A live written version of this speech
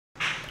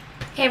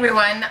Hey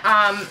everyone,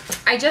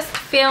 I just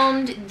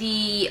filmed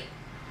the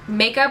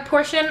makeup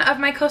portion of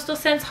my Coastal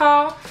Scents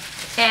haul,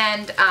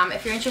 and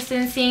if you're interested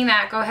in seeing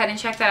that, go ahead and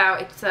check that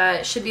out.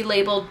 It should be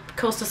labeled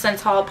Coastal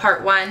Scents haul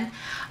part 1,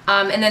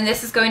 and then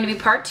this is going to be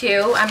part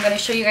 2. I'm going to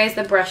show you guys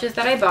the brushes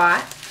that I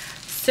bought.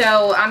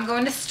 So I'm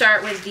going to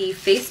start with the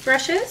face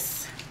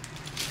brushes.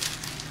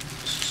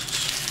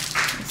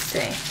 Let's see,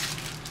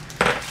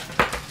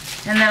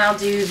 and then I'll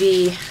do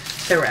the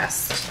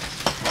rest.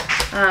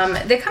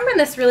 They come in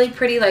this really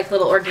pretty like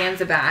little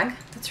organza bag.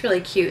 That's really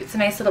cute. It's a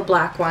nice little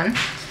black one.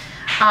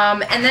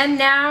 And then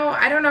now,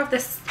 I don't know if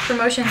this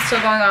promotion is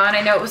still going on.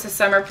 I know it was a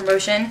summer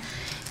promotion.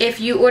 If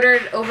you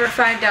ordered over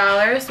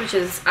 $5, which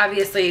is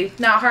obviously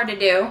not hard to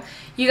do,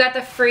 you got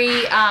the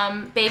free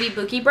baby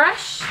Buki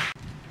brush.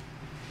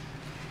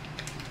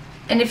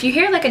 And if you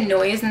hear like a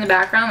noise in the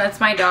background,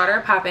 that's my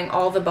daughter popping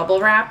all the bubble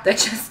wrap that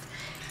just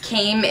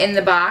came in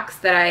the box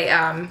that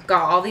I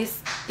got all these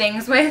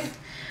things with.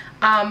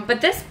 But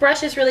this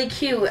brush is really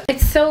cute.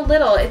 It's so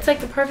little. It's like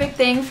the perfect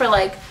thing for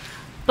like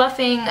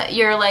buffing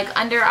your like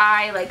under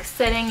eye, like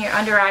setting your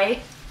under eye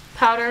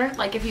powder,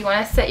 like if you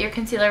want to set your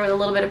concealer with a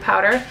little bit of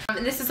powder.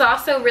 And this is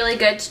also really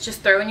good to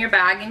just throw in your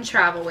bag and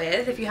travel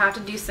with if you have to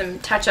do some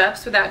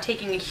touch-ups without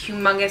taking a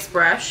humongous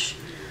brush.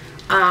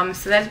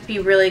 So that'd be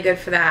really good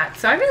for that.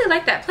 So I really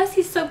like that. Plus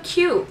he's so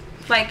cute.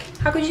 Like,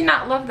 how could you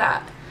not love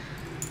that?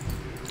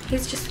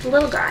 He's just a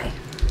little guy.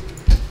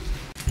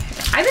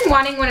 I've been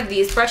wanting one of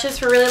these brushes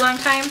for a really long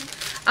time.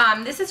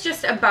 This is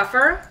just a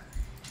buffer,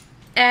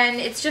 and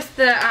it's just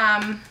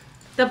the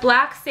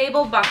black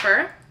sable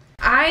buffer.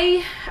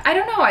 I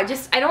don't know,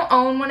 I don't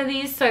own one of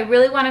these, so I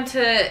really wanted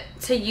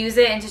to use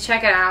it and to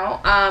check it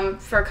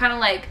out for kind of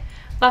like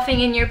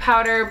buffing in your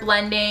powder,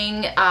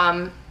 blending.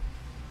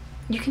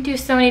 You can do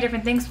so many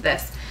different things with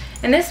this.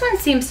 And this one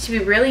seems to be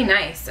really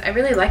nice. I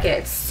really like it.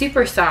 It's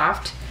super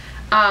soft.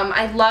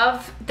 I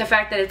love the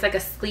fact that it's like a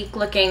sleek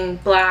looking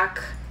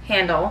black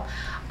handle,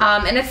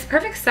 and it's the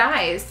perfect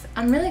size.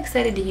 I'm really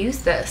excited to use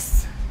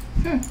this.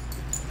 So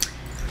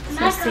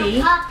let's see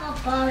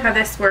how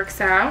this works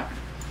out.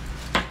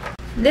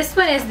 This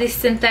one is the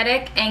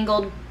Synthetic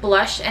Angled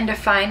Blush and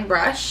Define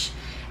Brush,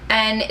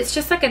 and it's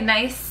just like a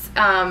nice,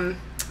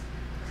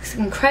 it's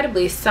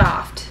incredibly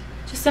soft,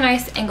 just a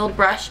nice angled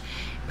brush,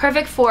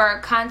 perfect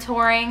for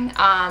contouring,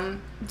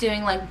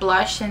 doing like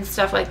blush and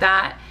stuff like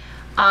that.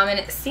 And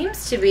it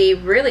seems to be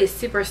really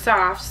super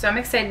soft, so I'm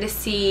excited to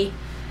see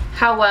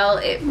how well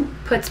it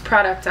puts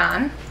product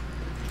on.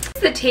 This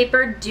is the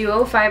Tapered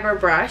Duo Fiber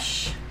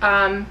brush.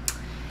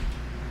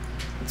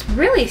 It's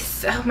really,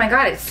 oh my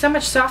god, it's so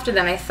much softer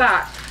than I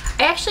thought.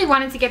 I actually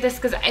wanted to get this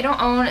because I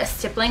don't own a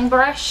stippling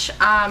brush.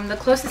 The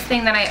closest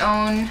thing that I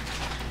own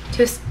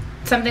to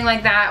something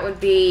like that would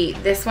be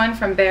this one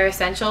from Bare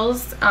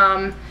Essentials.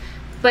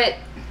 But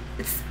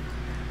it's,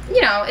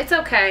 you know, it's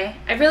okay.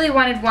 I really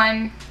wanted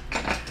one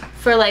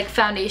for like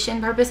foundation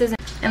purposes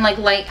and like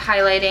light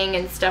highlighting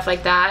and stuff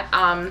like that.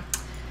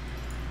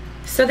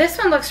 So this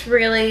one looks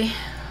really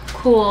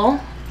cool,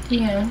 you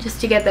know, just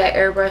to get that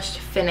airbrushed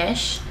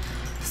finish.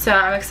 So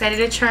I'm excited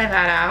to try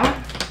that out.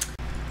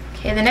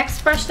 Okay, the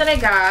next brush that I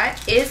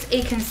got is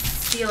a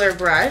concealer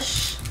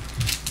brush.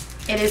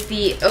 It is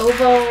the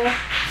Oval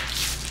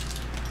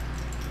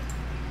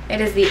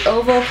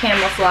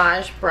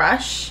Camouflage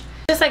brush.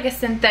 Just like a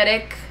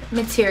synthetic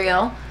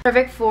material,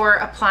 perfect for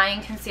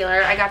applying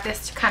concealer. I got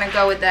this to kind of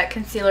go with that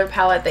concealer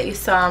palette that you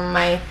saw in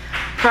my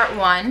part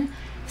 1.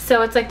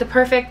 So it's like the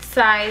perfect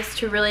size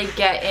to really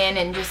get in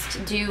and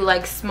just do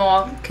like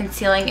small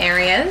concealing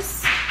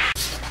areas.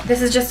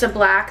 This is just a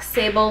black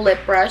sable lip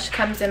brush,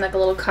 comes in like a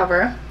little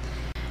cover.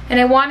 And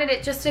I wanted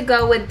it just to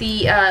go with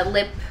the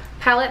lip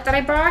palette that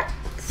I brought.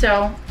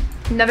 So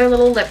another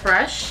little lip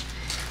brush.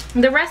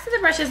 And the rest of the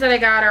brushes that I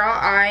got are all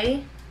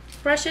eye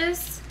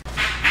brushes.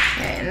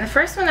 Okay, and the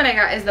first one that I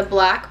got is the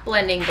black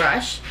blending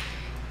brush.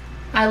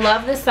 I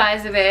love the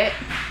size of it.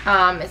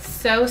 It's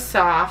so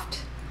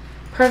soft.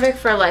 Perfect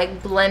for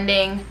like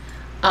blending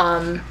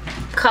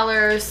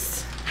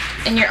colors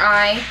in your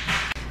eye.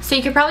 So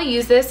you could probably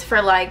use this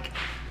for like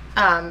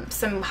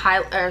some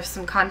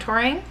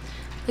contouring.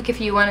 Like if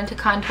you wanted to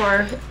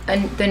contour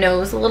the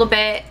nose a little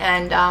bit,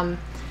 and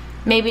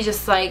maybe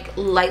just like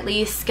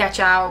lightly sketch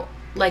out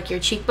like your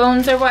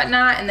cheekbones or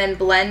whatnot, and then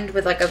blend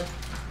with like a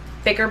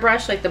bigger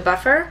brush like the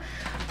buffer.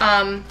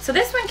 So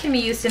this one can be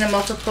used in a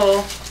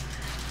multiple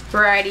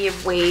variety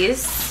of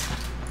ways.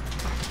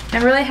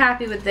 I'm really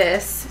happy with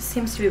this. It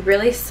seems to be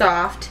really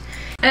soft.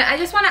 And I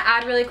just want to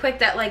add really quick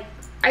that like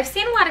I've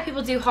seen a lot of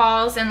people do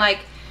hauls and like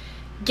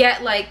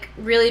get like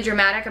really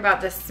dramatic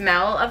about the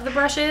smell of the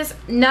brushes.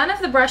 None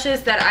of the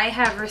brushes that I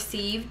have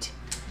received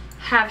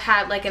have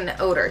had like an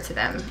odor to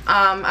them.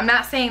 I'm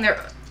not saying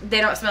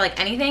they don't smell like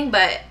anything,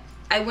 but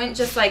I wouldn't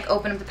just like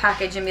open up the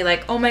package and be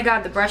like, oh my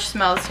god, the brush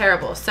smells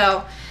terrible.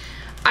 So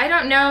I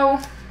don't know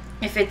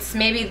if it's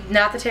maybe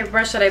not the type of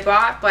brush that I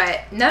bought,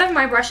 but none of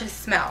my brushes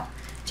smell.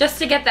 Just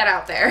to get that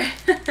out there.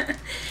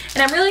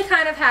 And I'm really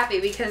kind of happy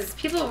because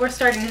people were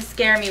starting to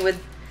scare me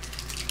with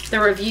the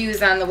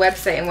reviews on the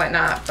website and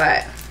whatnot,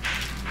 but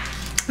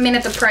I mean,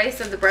 at the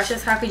price of the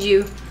brushes, how could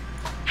you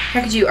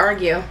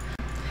argue?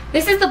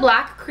 This is the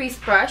black crease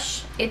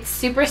brush. It's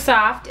super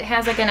soft. It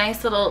has like a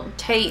nice little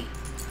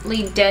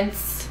tightly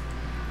dense,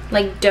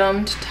 like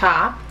domed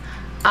top.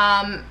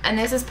 And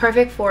this is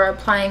perfect for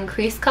applying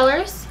crease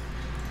colors.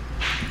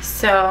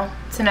 So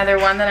it's another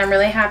one that I'm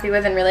really happy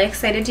with and really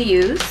excited to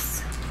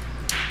use.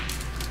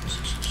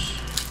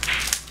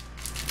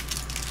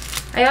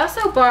 I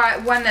also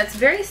bought one that's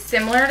very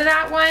similar to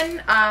that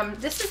one.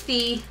 This is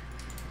the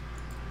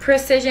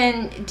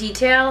Precision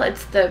Detail.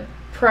 It's the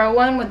Pro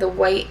one with the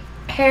white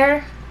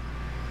hair.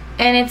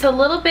 And it's a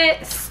little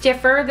bit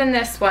stiffer than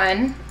this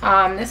one.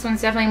 This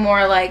one's definitely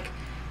more like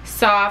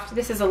soft.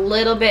 This is a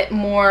little bit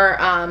more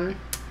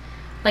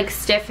like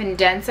stiff and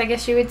dense, I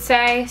guess you would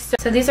say.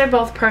 So these are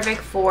both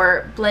perfect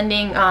for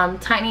blending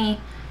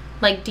tiny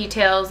like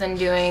details and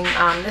doing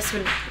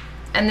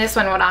this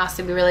one would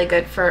also be really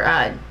good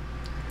for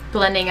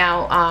blending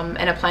out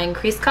and applying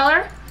crease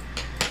color.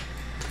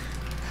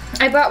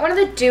 I bought one of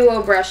the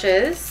Duo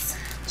brushes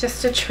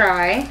just to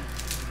try.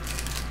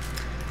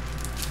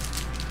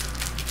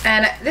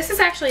 And this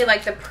is actually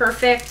like the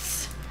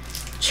perfect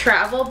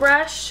travel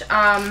brush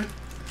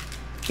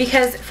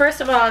because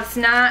first of all, it's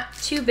not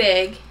too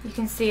big. You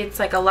can see it's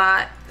like a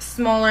lot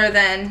smaller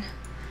than,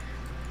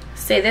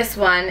 say, this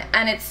one,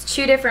 and it's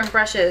two different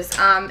brushes.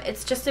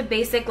 It's just a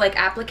basic like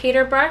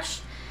applicator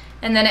brush,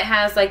 and then it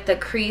has like the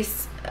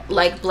crease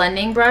like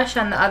blending brush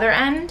on the other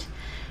end.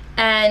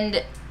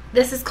 And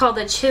this is called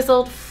the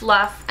Chiseled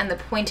Fluff and the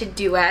Pointed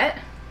Duet,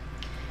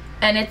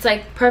 and it's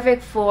like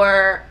perfect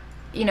for,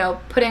 you know,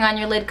 putting on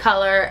your lid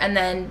color and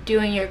then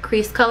doing your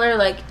crease color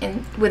like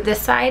with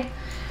this side.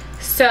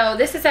 So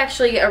this is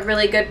actually a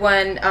really good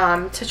one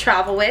to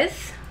travel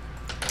with.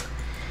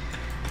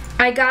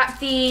 I got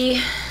the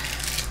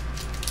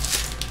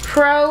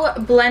Pro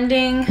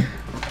Blending.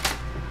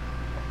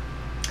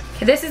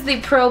 This is the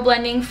Pro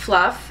Blending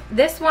Fluff.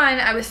 This one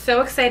I was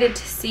so excited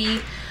to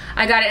see.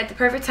 I got it at the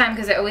perfect time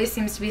because it always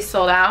seems to be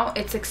sold out.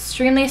 It's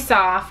extremely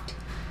soft.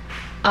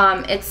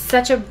 It's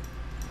such a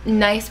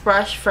nice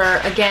brush for,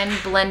 again,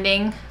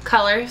 blending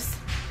colors.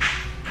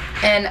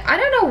 And I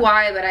don't know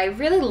why, but I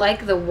really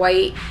like the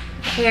white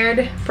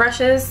haired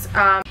brushes.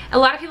 A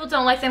lot of people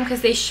don't like them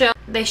because they show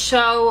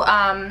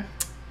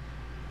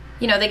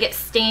you know, they get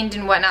stained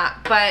and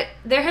whatnot. But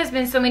there has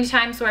been so many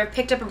times where I've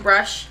picked up a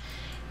brush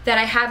that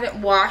I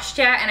haven't washed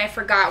yet and I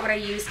forgot what I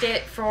used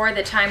it for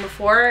the time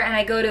before, and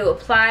I go to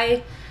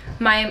apply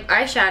my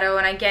eyeshadow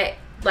and I get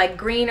like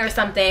green or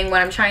something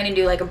when I'm trying to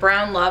do like a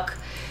brown look.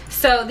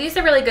 So these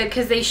are really good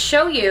because they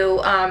show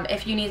you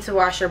if you need to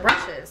wash your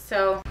brushes.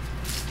 So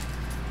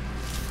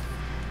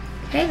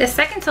okay, the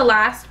second to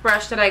last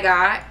brush that I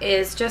got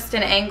is just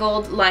an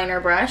angled liner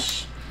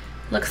brush.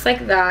 Looks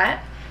like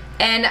that.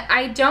 And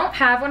I don't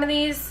have one of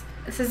these.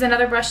 This is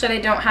another brush that I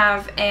don't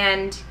have,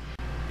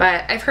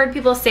 but I've heard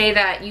people say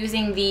that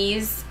using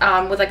these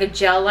with like a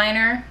gel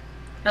liner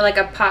or like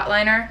a pot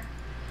liner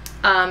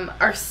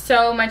are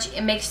so much,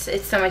 it makes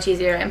it so much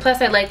easier. And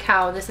plus I like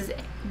how this is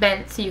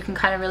bent so you can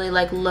kind of really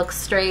like look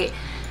straight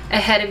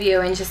ahead of you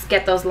and just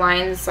get those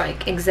lines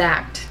like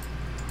exact.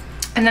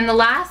 And then the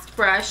last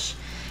brush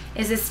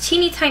is this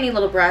teeny tiny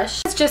little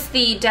brush. It's just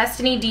the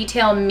Destiny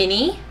Detail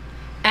Mini,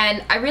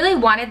 and I really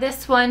wanted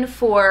this one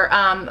for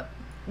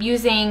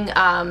using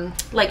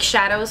like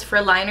shadows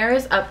for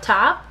liners up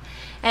top,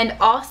 and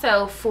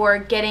also for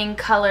getting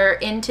color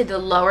into the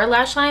lower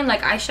lash line,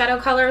 like eyeshadow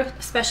color,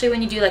 especially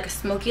when you do like a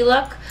smoky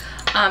look.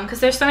 Because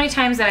there's so many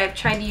times that I've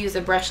tried to use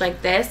a brush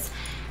like this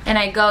and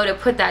I go to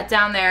put that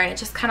down there and it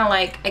just kind of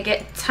like, I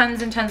get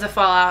tons and tons of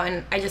fallout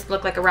and I just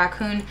look like a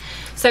raccoon.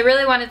 So I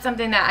really wanted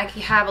something that I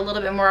could have a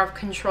little bit more of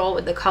control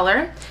with the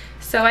color.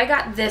 So I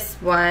got this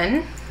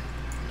one.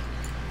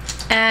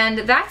 And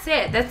that's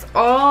it. That's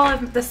all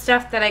of the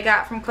stuff that I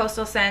got from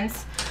Coastal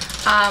Scents.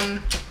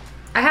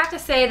 I have to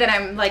say that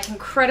I'm like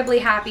incredibly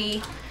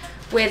happy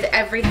with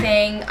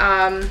everything.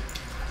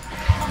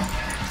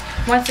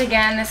 Once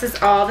again, this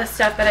is all the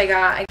stuff that I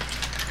got. I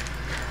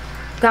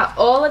got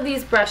all of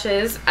these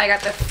brushes. I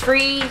got the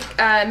free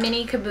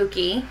mini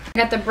kabuki. I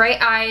got the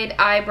Bright Eyed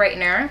Eye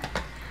Brightener.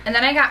 And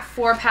then I got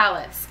 4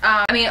 palettes.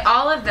 I mean,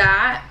 all of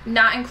that,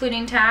 not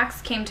including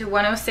tax, came to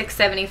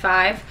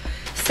 $106.75.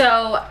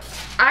 So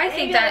I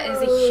think that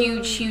is a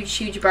huge, huge,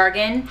 huge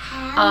bargain.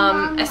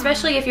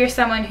 Especially if you're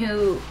someone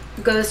who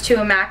goes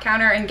to a MAC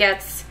counter and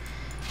gets,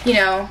 you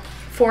know,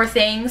 4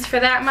 things for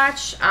that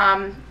much.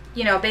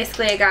 You know,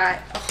 basically I got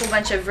a whole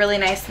bunch of really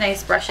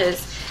nice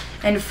brushes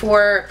and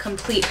 4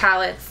 complete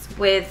palettes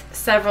with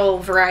several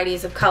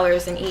varieties of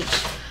colors in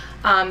each.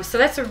 So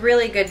that's a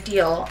really good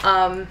deal.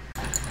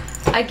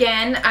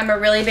 Again, I'm a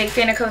really big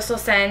fan of Coastal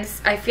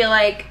Scents. I feel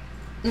like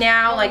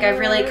now, like, I've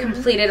really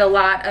completed a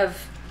lot of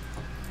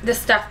the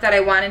stuff that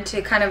I wanted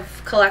to kind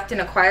of collect and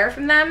acquire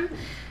from them.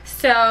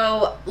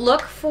 So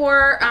look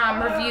for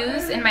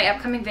reviews in my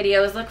upcoming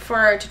videos. Look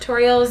for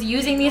tutorials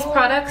using these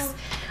products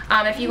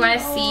if you want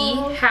to see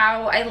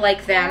how I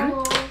like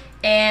them,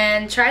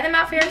 and try them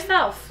out for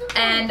yourself.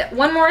 And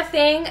one more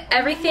thing,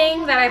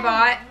 everything that I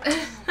bought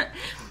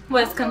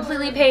was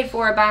completely paid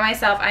for by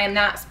myself. I am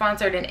not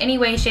sponsored in any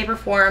way, shape, or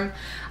form.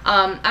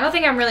 I don't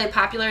think I'm really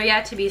popular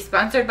yet to be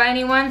sponsored by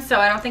anyone, so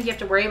I don't think you have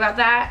to worry about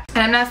that. And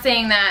I'm not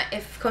saying that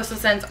if Coastal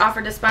Scents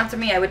offered to sponsor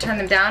me, I would turn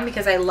them down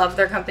because I love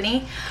their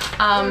company.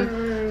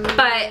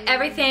 But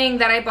everything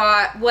that I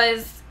bought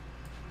was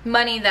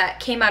money that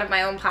came out of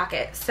my own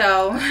pocket.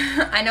 So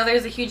I know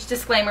there's a huge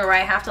disclaimer where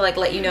I have to like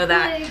let you know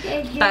that.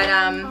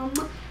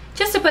 But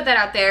just to put that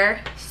out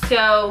there.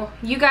 So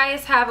you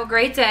guys have a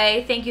great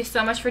day. Thank you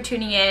so much for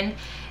tuning in,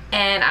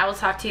 and I will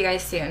talk to you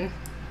guys soon.